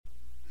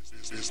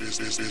Don't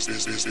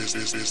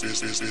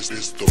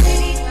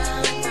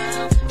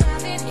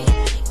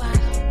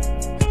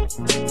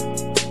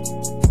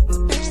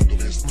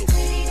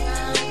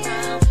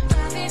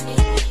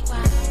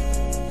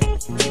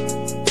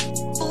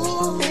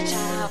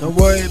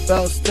worry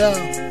about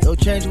style, don't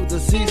change with the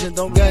season.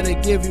 Don't gotta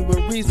give you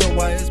a reason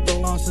why it's been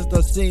long since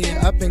I seen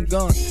it. I've been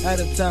gone, out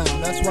of town,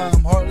 that's why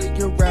I'm hardly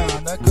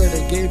around. I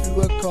could've gave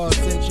you a call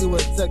since you a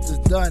text is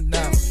done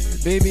now.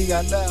 Baby,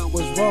 I know I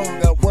was wrong,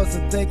 I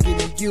wasn't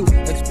thinking of you.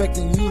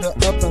 Expecting you to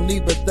up and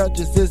leave, but that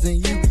just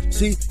isn't you.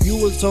 See, you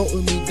was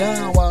holding me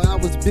down while I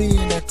was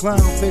being a clown.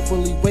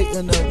 Faithfully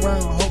waiting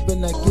around,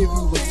 hoping I give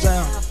you a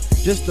sound.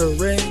 Just a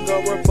ring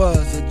or a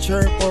buzz, a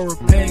chirp or a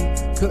ping.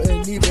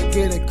 Couldn't even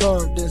get a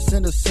card, didn't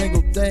send a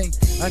single thing.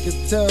 I could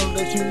tell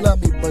that you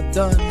love me, but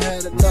done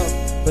had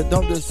enough. But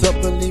don't just up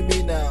and leave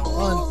me now,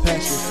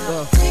 unpack your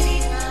stuff.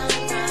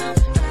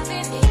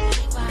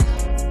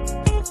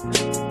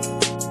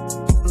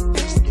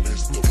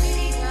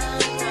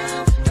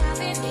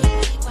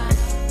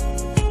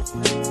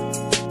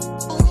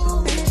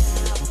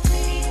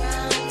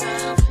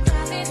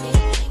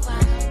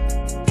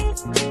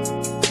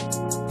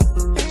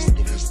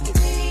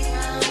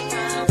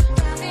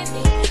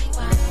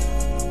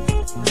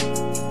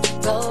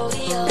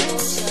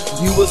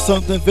 You was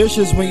something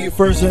vicious when you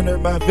first entered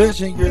my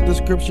vision. Your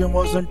description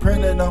wasn't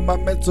printed on my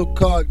mental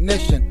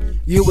cognition.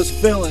 You was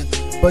feeling,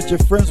 but your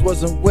friends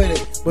wasn't with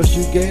it. But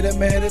you gave a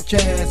man a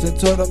chance and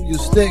told him you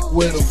stick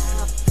with him.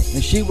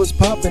 And she was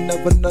popping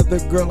up another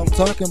girl I'm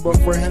talking, but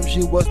for him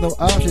she was no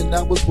option.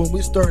 That was when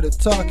we started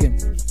talking.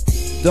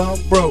 Dumb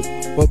broke,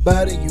 but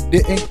about it you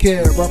didn't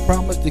care. I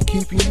promised to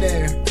keep you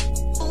near,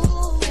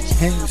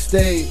 and you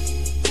stayed.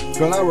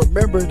 Girl, I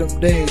remember them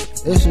days.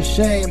 It's a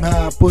shame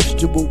how I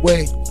pushed you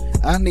away.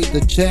 I need to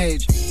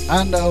change.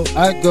 I know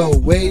I go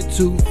way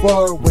too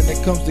far when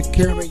it comes to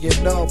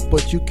carrying on,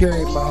 but you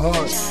carry my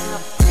heart.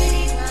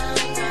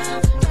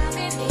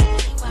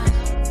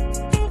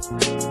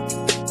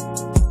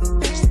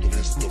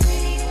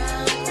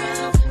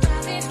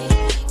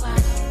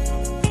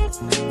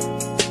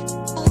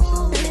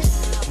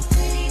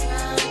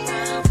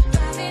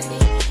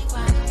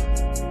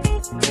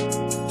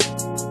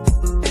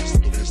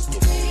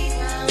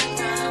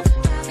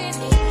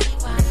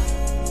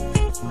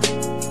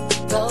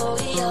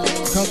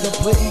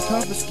 Contemplating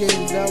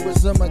confiscated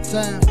hours of my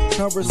time.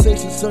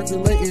 Conversation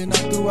circulating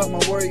all throughout my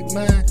worried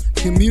mind.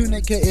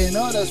 Communicating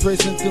all that's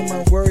racing through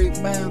my worried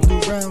mind. Through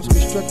rhymes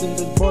constructed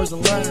as bars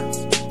and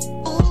lines.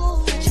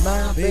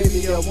 Mine,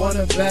 baby, I want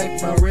it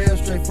back. My rail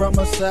straight from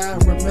my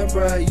side.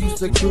 Remember I used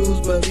to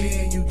cruise, but me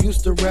and you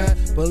used to ride.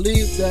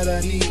 Believe that I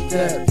need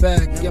that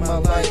back in my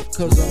life,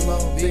 cause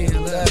alone being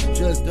left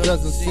just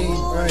doesn't seem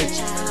right.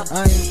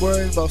 I ain't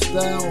worried about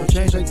style or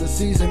change like the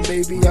season,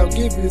 baby. I'll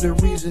give you the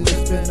reason.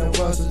 It's been a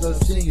while since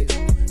I've seen it.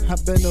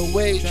 I've been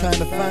away trying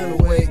to find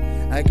a way.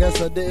 I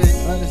guess I didn't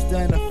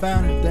understand the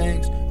finer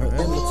things or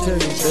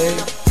immaterial, babe.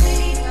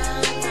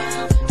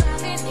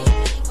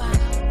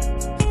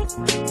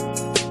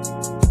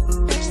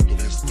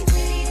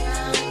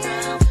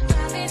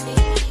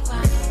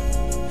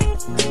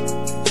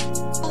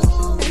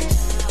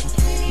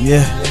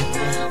 Yeah,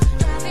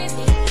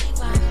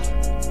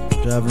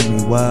 driving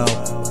me wild.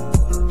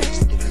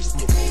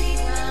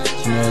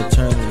 Tino,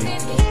 Itturnity,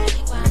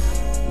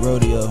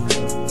 Rodeo,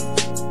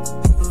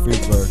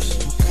 Freeverse,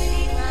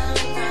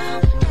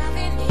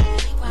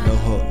 no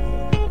hook.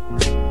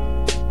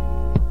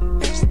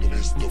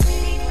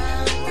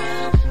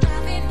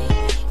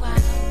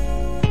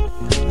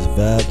 There's a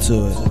vibe to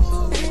it.